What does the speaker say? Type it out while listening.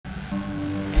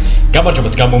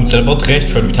გამარჯობათ გამომწერებო დღეს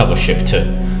ჩვენ ვითამაშებთ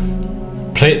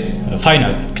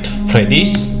Final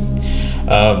Freddy's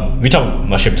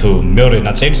ვითამაშებთ მეორე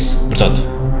ნაწილს უბრალოდ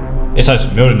ეს არის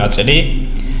მეორე ნაწილი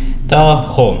და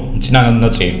ხო წინა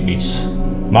ნაწილიც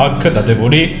მაგ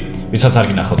დადებული ვისაც არ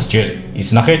გინახავთ ჯერ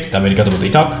ისნახეთ და მე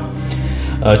გადავდით აქ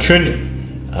ჩვენ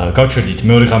გავჩერდით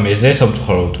მეორე ღამეზე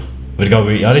სამწუხაროდ ვერ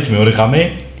გავიარეთ მეორე ღამე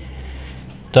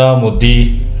და მოდი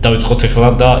დავიწყოთ ახლა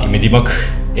და იმედი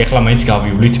მაქვს ახლა მაინც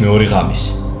გავივლით მეორე ღამეს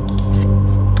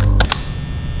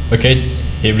Okay,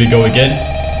 here we go again.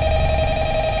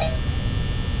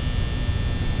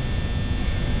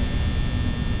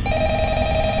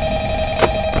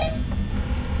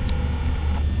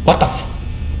 What the f?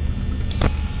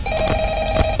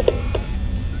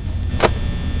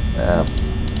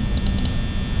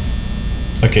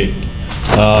 Okay.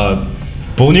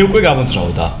 Bonny უკვე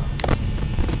გამოძრავდა.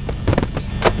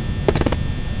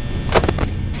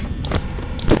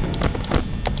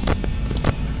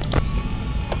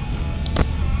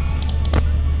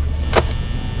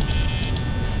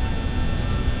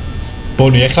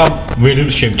 Bonny ახლა ვერ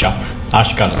შემჭა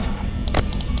აშკარად.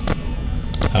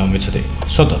 მეცადე.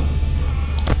 სოდა.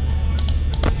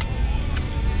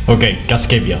 Okay,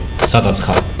 გასკებია. სადაც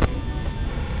ხარ?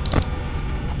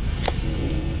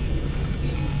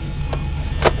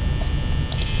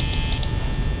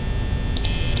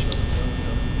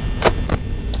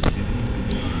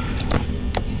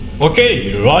 Okay,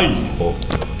 right.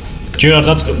 ჯერ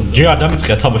არ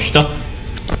დამიწყია თამაში და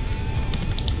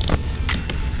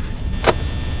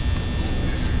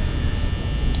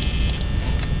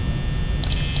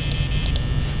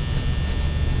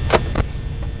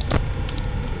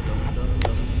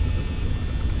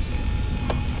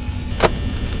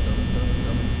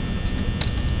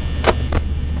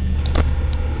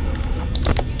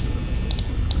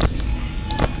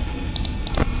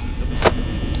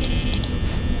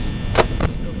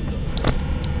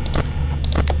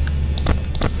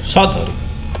სადარი?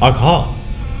 აგა?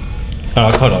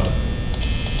 აქ არ არის.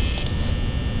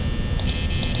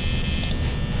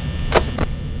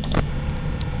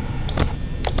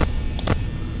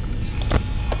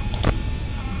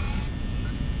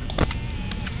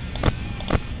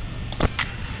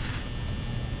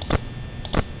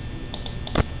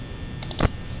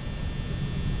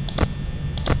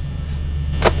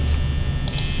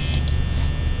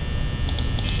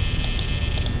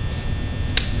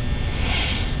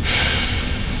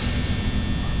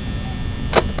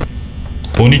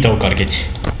 Bonny დავკარგეთ.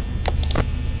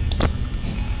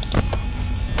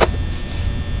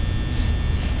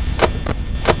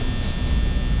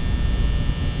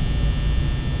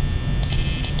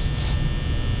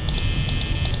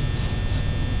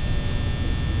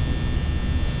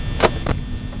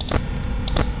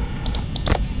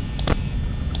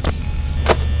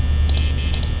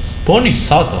 Bonny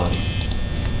სად არის?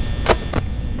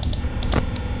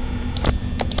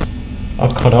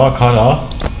 აქ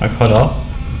არა.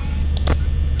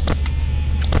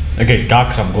 Okay,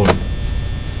 გააქრა მგონი.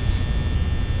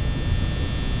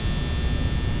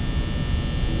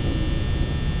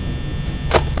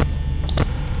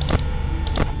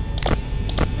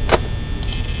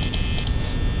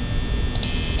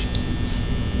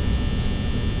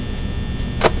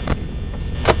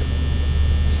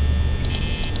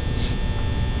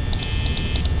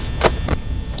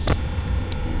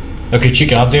 Okay,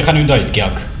 ჩიკა, ამდენი ხანი უნდა იდგე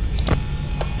აქ.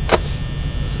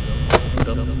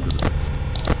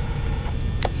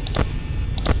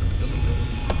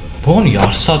 Bonny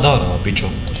არ სად არა ბიჭო.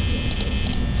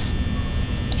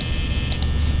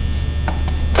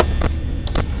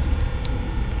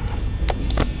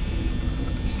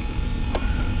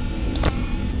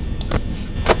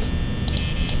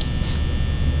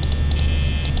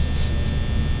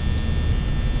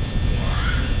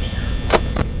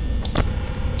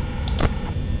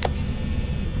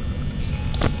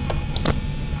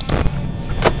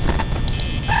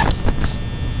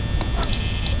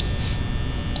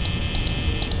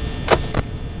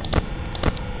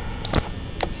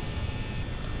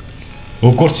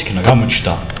 როგორც იქნა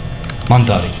გამოჩნდა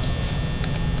მანდარი.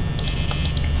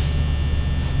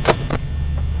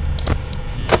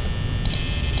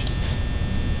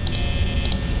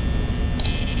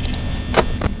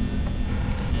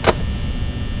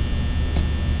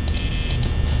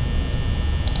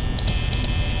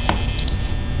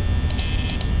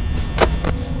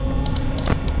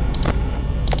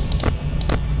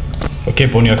 Okay,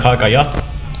 Bonny akaya.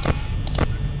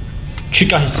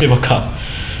 Chika hiseva ka.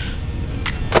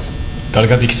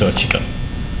 კარგად იქცევა ჩიკა.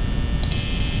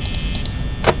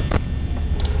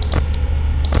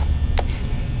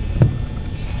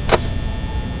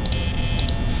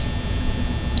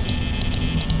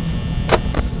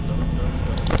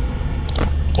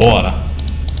 ო არა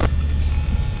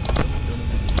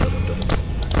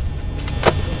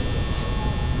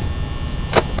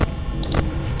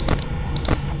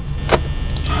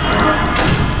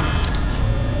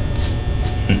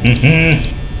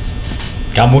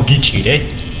გამოგიჭირე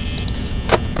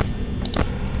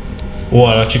ო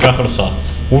არა ჩიკახროსა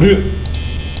ორი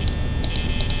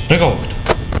რეგავთ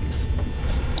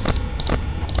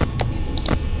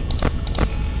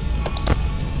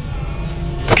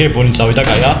ოკეი ბონი წავიდა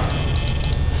კაია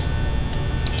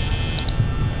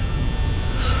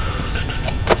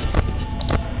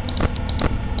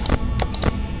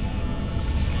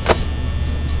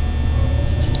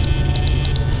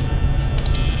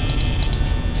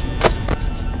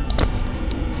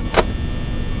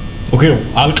ოკეი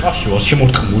ალკაში ვარ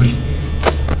შემორტყმული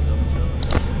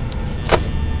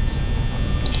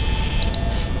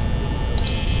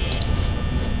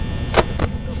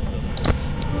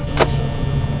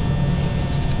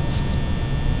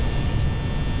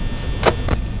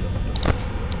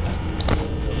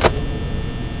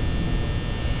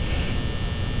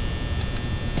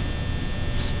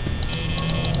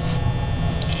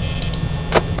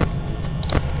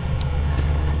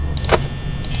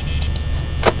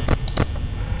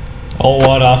ო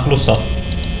არა ახლოსა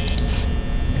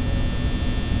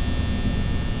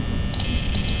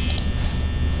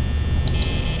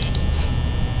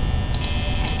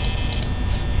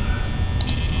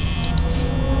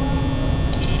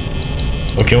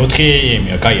ოკეი 4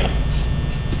 AM-ია კაია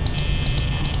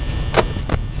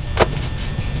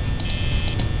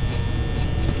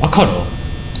აკარო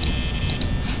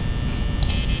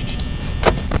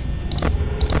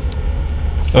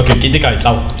ოკეი კიდე კაი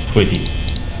წავხვედი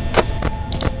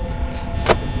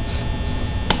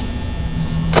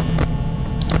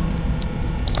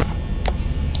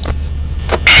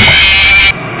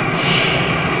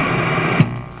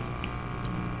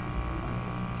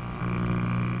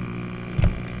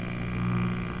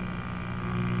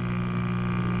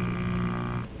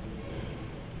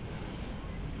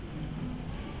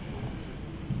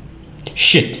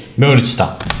shit მეორე ცდა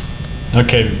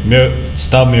ოკეი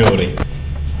ცდა მეორე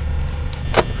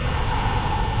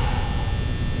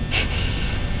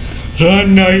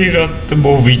რანაირად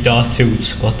მოვიდა ასე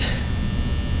უცხოთ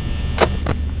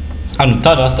ანუ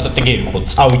და რა სტრატეგია იყო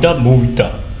წავიდა მოვიდა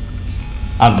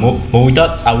ანუ მოვიდა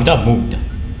წავიდა მოვიდა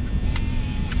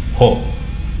ხო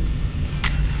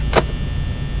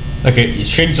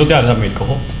ოკეი შენ ზოდი არ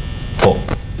ამერკო ხო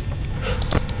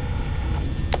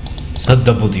სად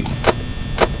დაბოდი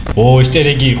ო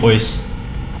ისტერეგი იყო ეს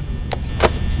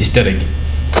ისტერეგი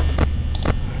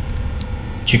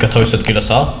ჩიკა თავის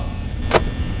ადგილასაა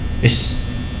ეს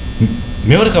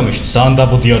მეორე გამოში ძალიან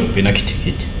დაბოდიანობენ აქეთ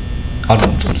იქით არ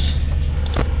მომწონს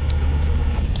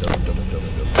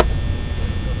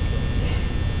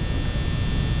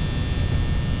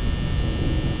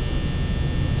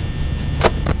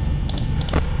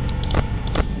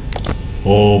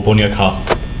ო ბონი აქა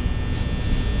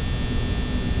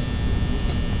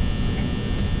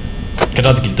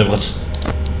გადადგილ დავღაც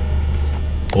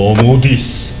ო მოდის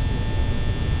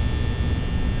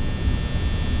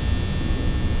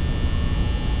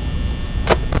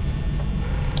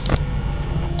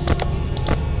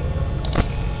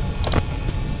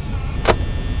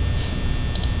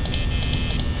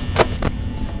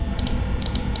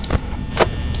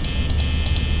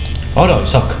არა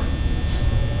ისაკ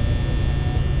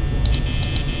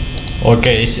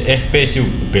ოკეი ეს FPS-ი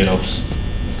uberaus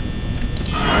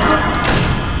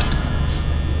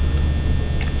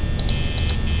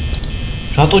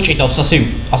რატო ჭიდავს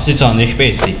ასე ძალიან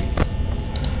FPS-ი?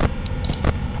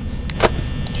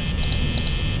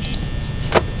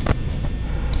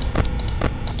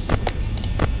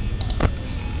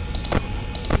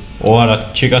 ო არა,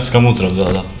 ჩიკაც გამოძრავდა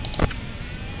და.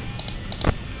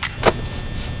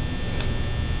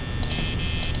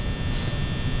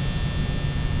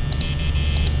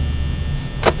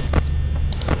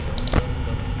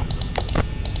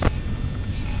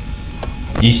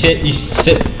 ისე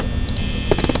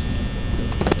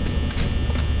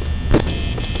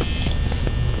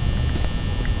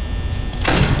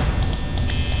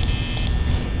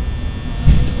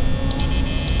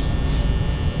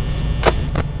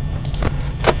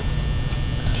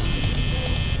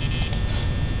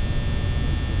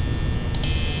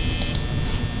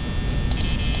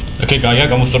ოკეი, გაია,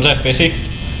 გამოსწორდა FPS-ი.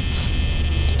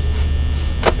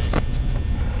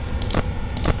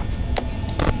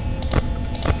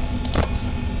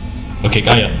 ოკეი,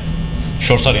 გაია.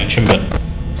 შორს არიან ჩემგან.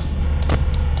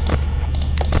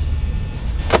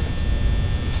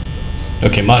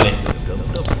 ოკეი, მალე.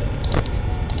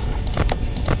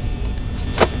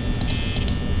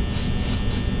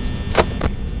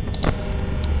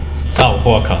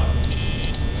 ხო აქა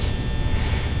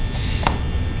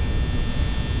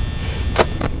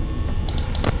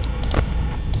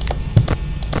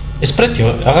ეს ფრედი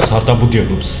რაღაც არ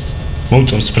დაბუდიებლობს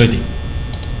მომწონს ფრედი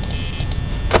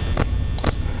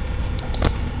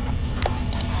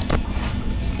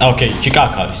ოკეი ჩიკა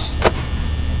აქ არის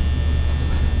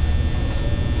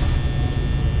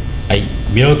აი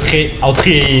მეოთხე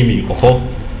 4 AM იყო ხო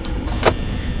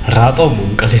რატომ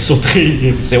მომკლეს 4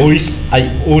 AM-ზე ოის აი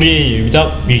 2 AM და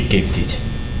მიგებდით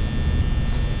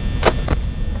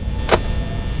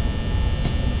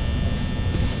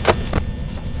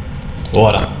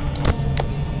ვარა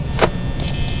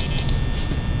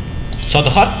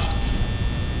სადა ხარ?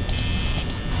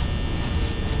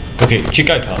 ოკეი,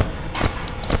 ჩიკაიკა.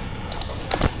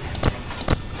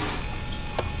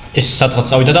 ეს სადღაც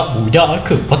წავიდა და უვიდა აქ,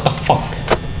 what the fuck?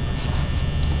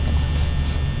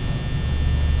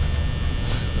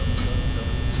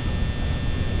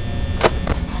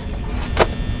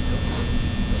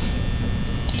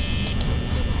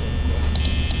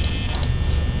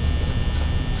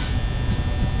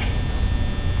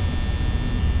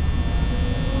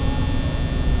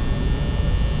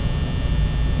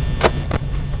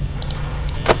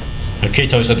 Okay,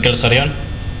 თავის ადგილას არიან.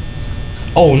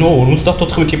 Oh no,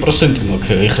 54%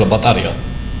 მაქვს ეხლა ბატარეა.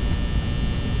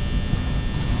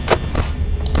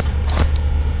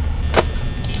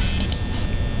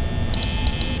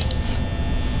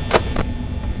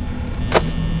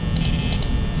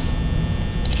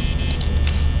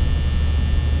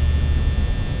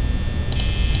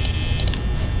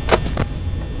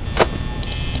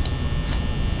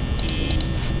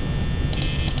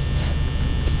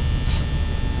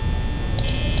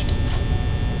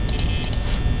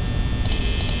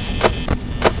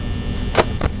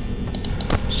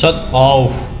 Sad,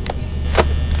 au.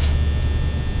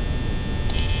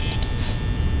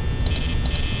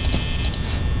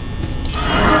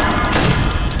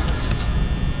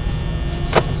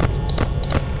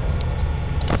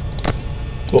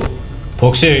 Oh,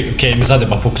 Foxy, okay,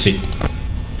 მზადება Foxy.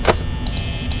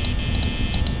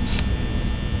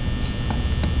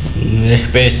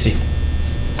 FPS.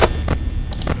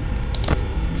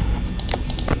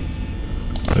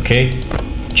 Okay.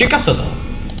 Chicasada.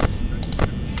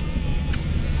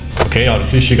 Okay,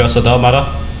 არის ის შიგასადა, მაგრამ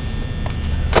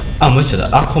მოიჭედა,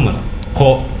 აქ ხომ არა. ხო.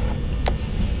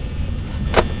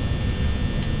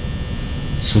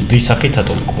 სუდი სახით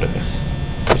ატომიკურებას.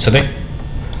 უცადე?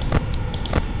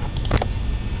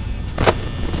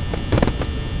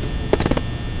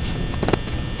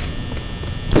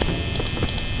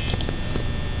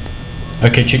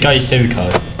 Okay, ჩიკა ისე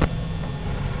ვიქავე.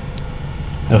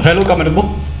 Hello, კამერებო.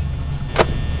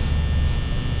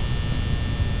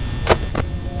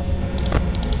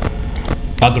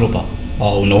 Padroba.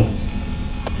 Oh no.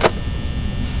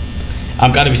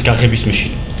 Am კარების გაღების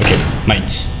მაშინ. Okay,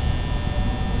 მაინც.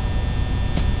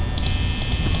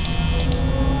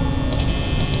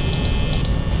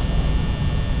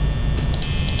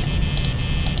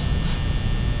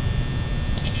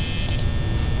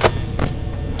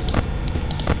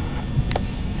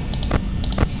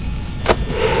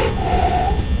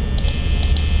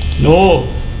 No,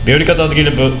 ბევრი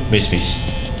გადაადგილება მისმის.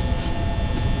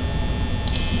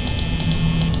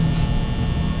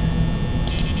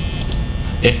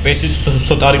 FPS-ის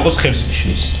ცოტა არ იყოს ხერს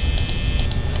ნიშნის.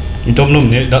 იმიტომ რომ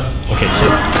okay, so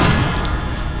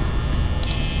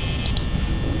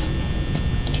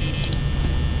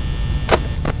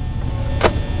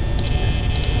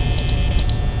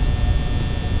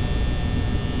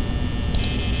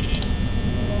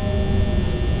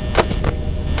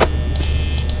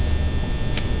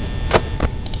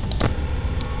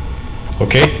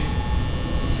Okay.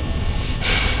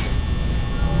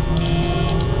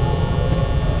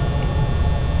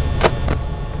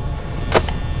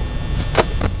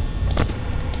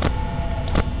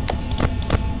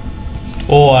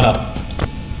 Oh, არა.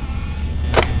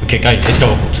 Okay, კაი, ეს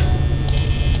გავახოთ.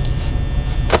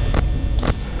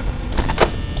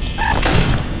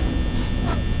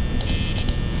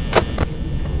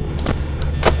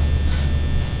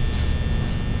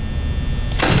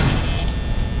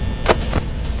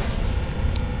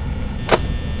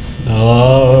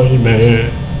 აი მე.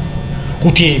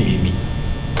 5 იმი.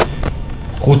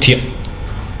 5.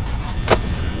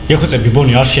 ეხოცები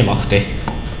bonny არ შემახდე.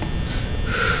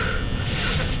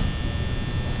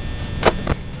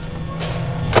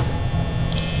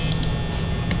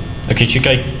 Okay,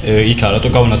 ჩიკა იქ არა, თუ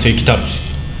გავunat იქით არის.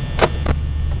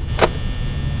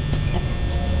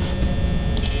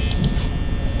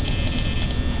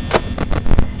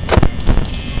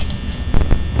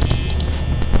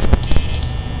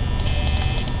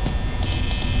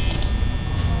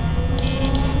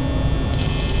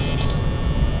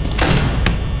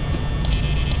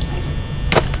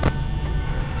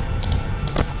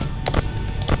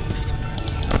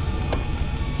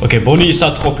 Okay, bonny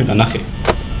isat ყოფილა, ნახე.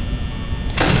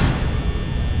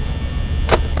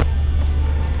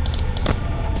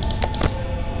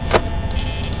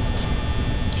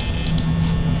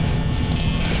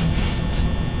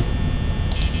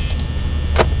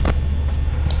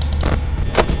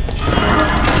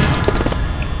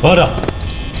 არა.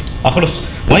 ახლოს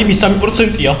მაიმი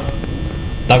 3%-ია.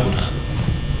 დაგვრხა.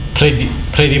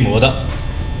 ფრედი მოვა და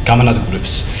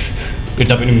გამანადგურებს.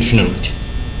 პირდაპირ მნიშვნელობით.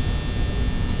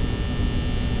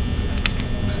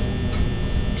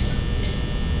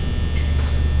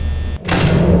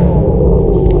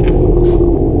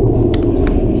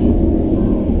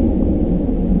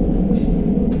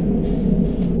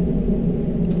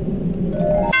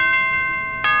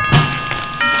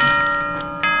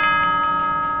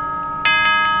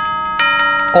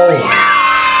 Oh,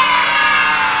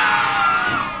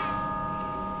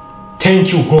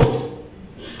 thank you, God.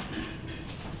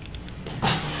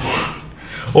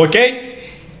 Okay,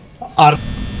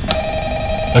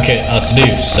 okay.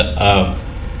 Today's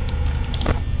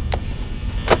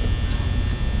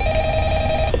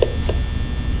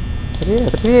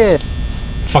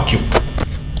fuck you.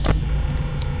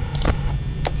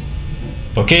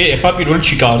 Okay, ეხლა პირველი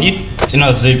ჩიკარი,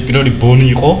 წინაზე პირველი ბონი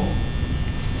იყო.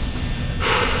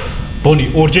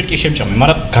 Bonny, ორჯერ კი შემჭამე,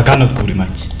 მაგრამ გაგანადგური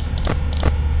მაინც.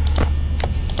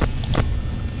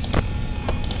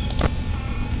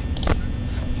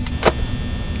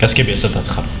 გასკებია სადაც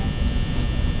ხარ.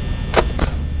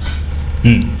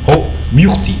 ხო,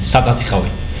 მივხვდი სადაც ხავი.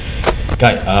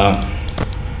 კაი,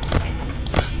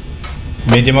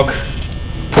 მე დემოკ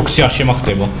ფოქსი არ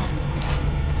შემახდება.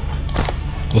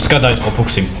 უსკა დაიწყო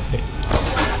ფოქსი.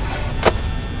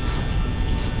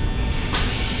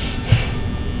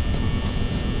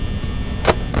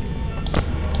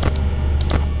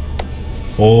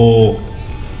 Oh,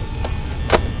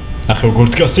 ახლა როგორ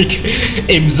დგას იქ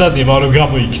ემზადება რომ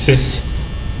გამოიქცეს.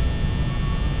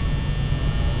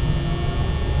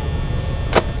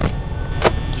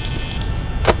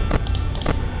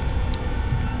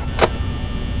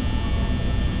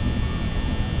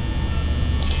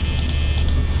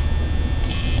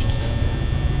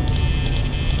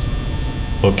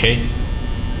 Okay.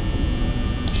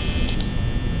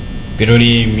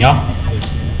 პირველი მია.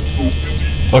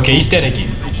 Okay, easter egg.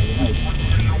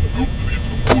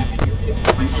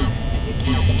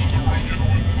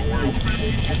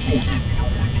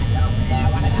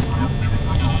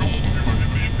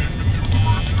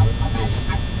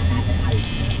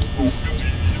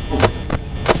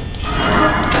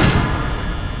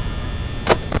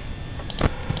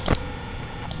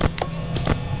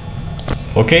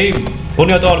 Okay,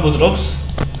 bonny ad არ მოძრობს.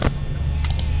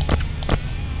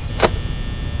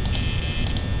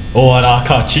 Oh, არა,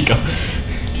 კაჩიკა.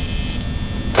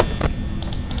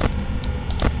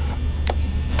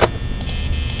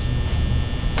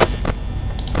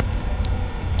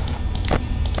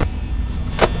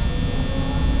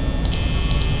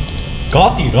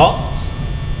 გადი რა.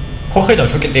 ხო ხედავ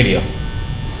შოკეტერია.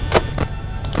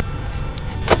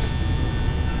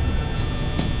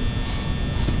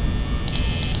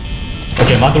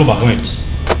 Okay, მადლობა ღმერთს.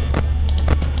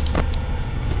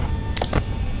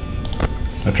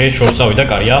 Okay, შორსავი და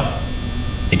კარია.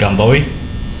 ეგ ამბავი.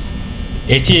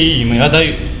 ერთი იმეა და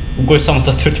უკვე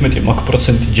 71 მაგ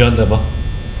პროცენტი ჯანდება.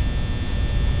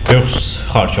 ბევრს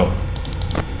ხარჯავ.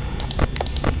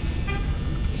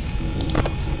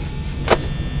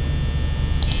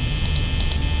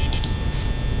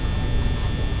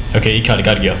 Okay, იქ არის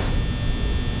კარგია.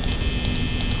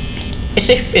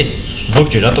 ეს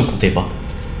ზოგჯერ რატო კვდება?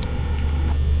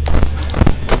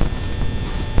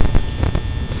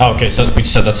 Okay,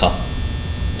 სადაცა.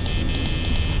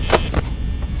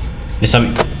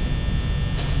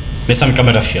 მესამე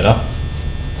კამერაშია რა.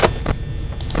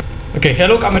 Okay,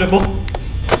 hello კამერებო.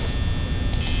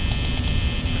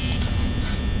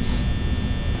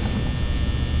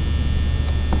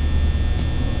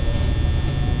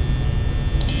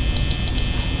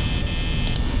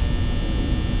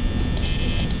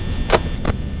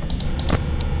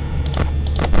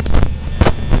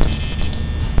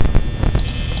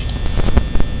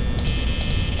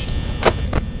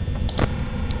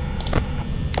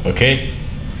 Okay.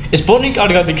 ეს bonny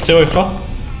კარგად იქცევა ხა?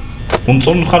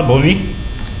 მომწონი ხარ bonny?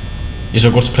 ის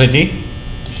როგორც ფრედი?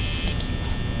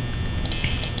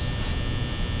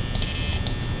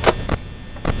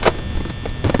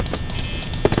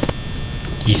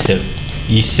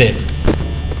 ისე.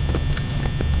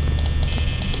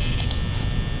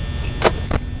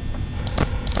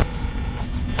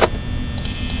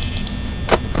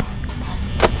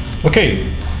 Okay.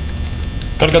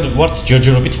 კარგად ვართ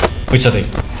ჯერჯერობით. ვიცადე.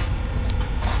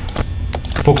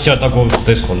 ფოქსი არ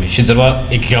დაგოხდეს ხოლმე. შეიძლება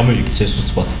ეგ გამოიქცეს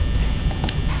უცბად.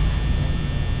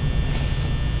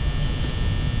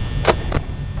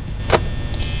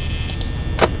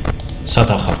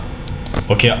 სადახა.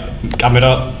 ოკეი,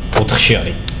 კამერა 4-ში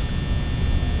არის.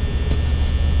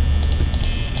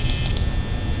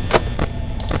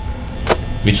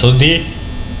 ვიცოდი.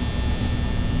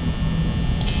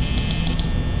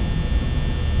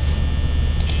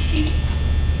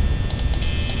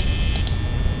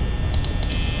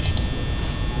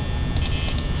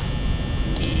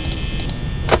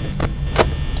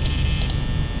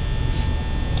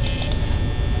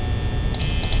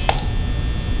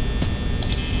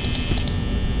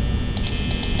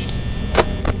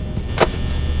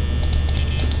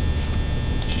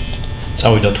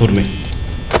 წავიდა თურმე.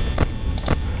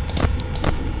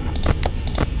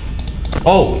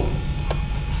 ოუ.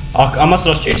 აქ ამას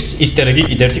რა შეჭერს? ისტერეგი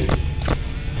კიდე ერთი.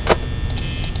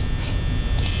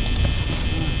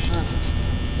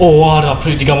 ოუ, არა,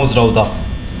 ფრედი გამოძრავდა.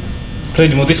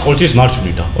 ფრედი მოდის ყოველთვის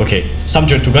მარჯვნიდან. ოკეი.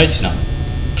 სამჯერ თუ გაიცინა,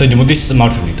 ფრედი მოდის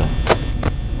მარჯვნიდან.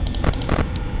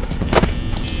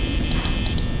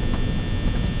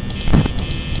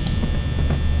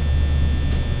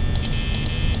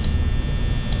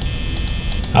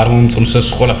 არ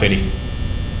მომწონს ყველაფერი.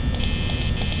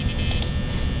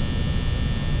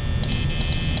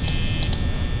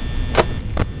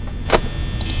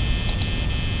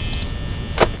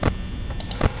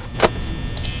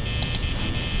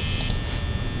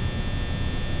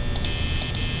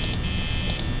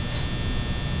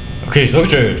 ოკეი,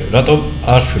 ზოგჯერ რატომ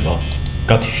არ შვება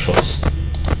გათიშოს?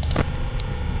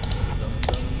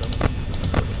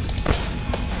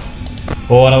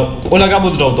 ო, არა, ყველა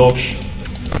გამოძრავდა ოფში.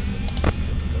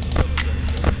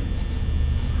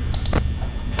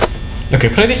 ოკეი,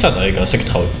 ფრედი სადაა ეგ ასე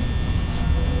გითხავ.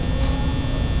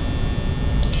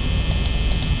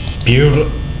 ბიურ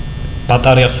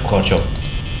ბატარეას ვხარჯავ.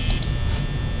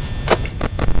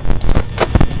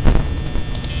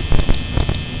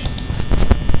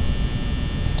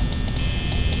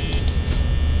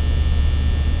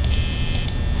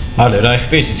 მალე რა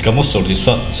FPS-იც გამოსწორდი,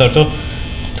 საერთოდ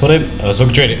თორემ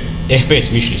ზოგჯერ FPS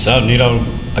მიშლის რა, ნირა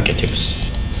აკეთებს.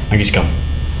 მაგის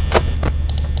გამო.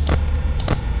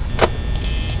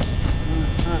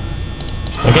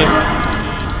 ოკეი.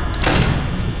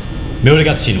 მეორე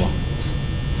გაცინვა.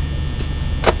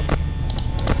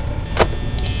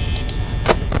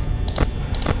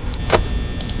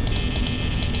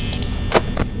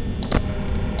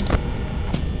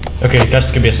 ოკეი,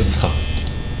 გასტკები ასე ცხა.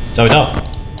 წავიდა.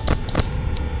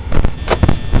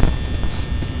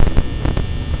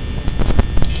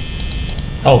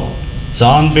 აუ,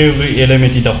 ძალიან ბევრი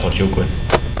ელემენტი დავხარჯე უკვე.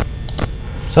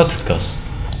 სად დგას?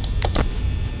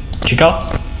 ჩიკა?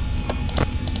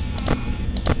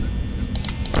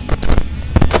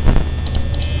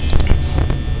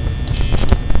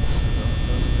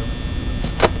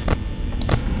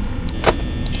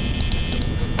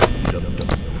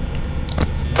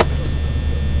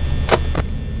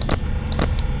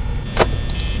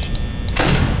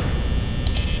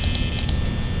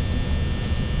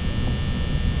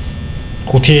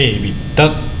 ხუთიები და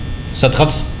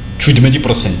სადღაც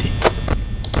 17%.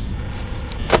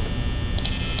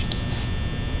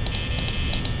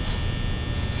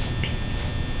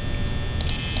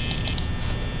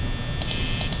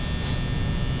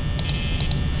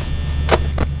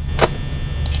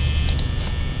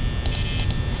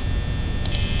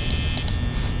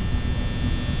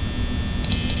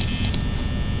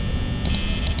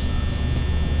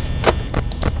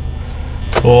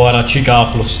 ო, არა, ჩიკა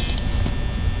ახლოს.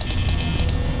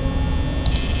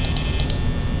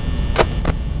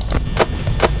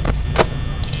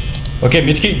 ოკეი,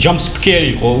 მეთქი ჯამპ სკერი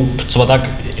იყო, უცბად აქ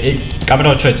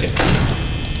კამერა ჩაეწია.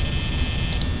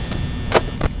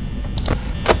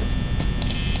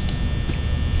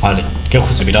 მალე,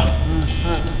 გეხუცები რა.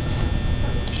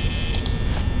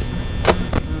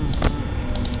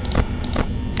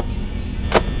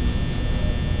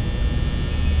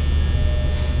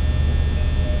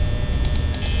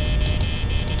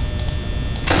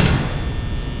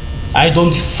 I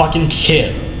don't fucking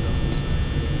care.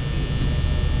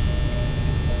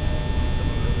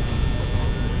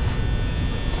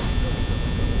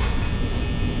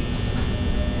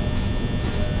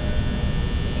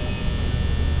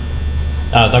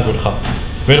 დაგურხა.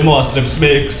 ვერ მოასწრებს მე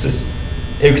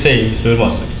 6-ე იმის ვერ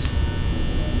მოასწრებს.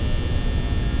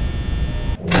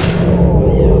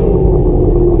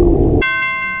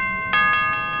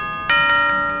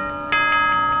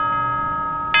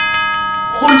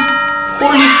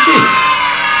 Holy shit.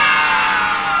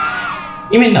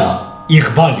 იმენა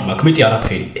იღბალი მაქვს, მეტი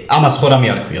არაფერი. ამას ხო რამე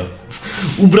არ ქვია.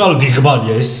 უბრალოდ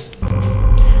იღბალია ეს.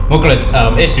 მოკლედ,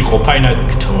 ეს იყო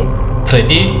ფაინალით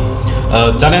ფრედი.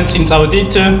 ძალიან წინ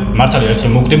წავედით, მართალი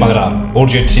ერთხელ მოგდი, მაგრამ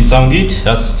ორჯერ წინ წავედით,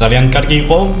 რაც ძალიან კარგი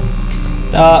იყო.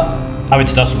 და ამით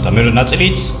დასრულდა მეორე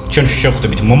ნაწილიც. ჩვენ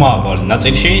შევხვდებით მომავალ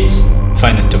ნაწილშიც,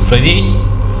 ფაინალით ფრედის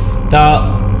და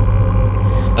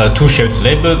თუ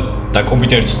შევძლებ და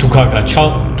კომპიუტერით თუ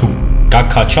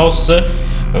გაგაჩავს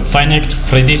ფაინალით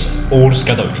ფრედის 2-ს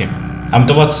გადავიხებ.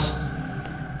 ამიტომაც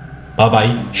ბაი ბაი,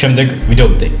 შემდეგ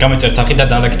ვიდეომდე. გამეწერთ ახლა და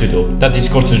დალაიქეთ ვიდეო და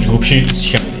Discord-ს ჯგუფში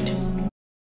შემო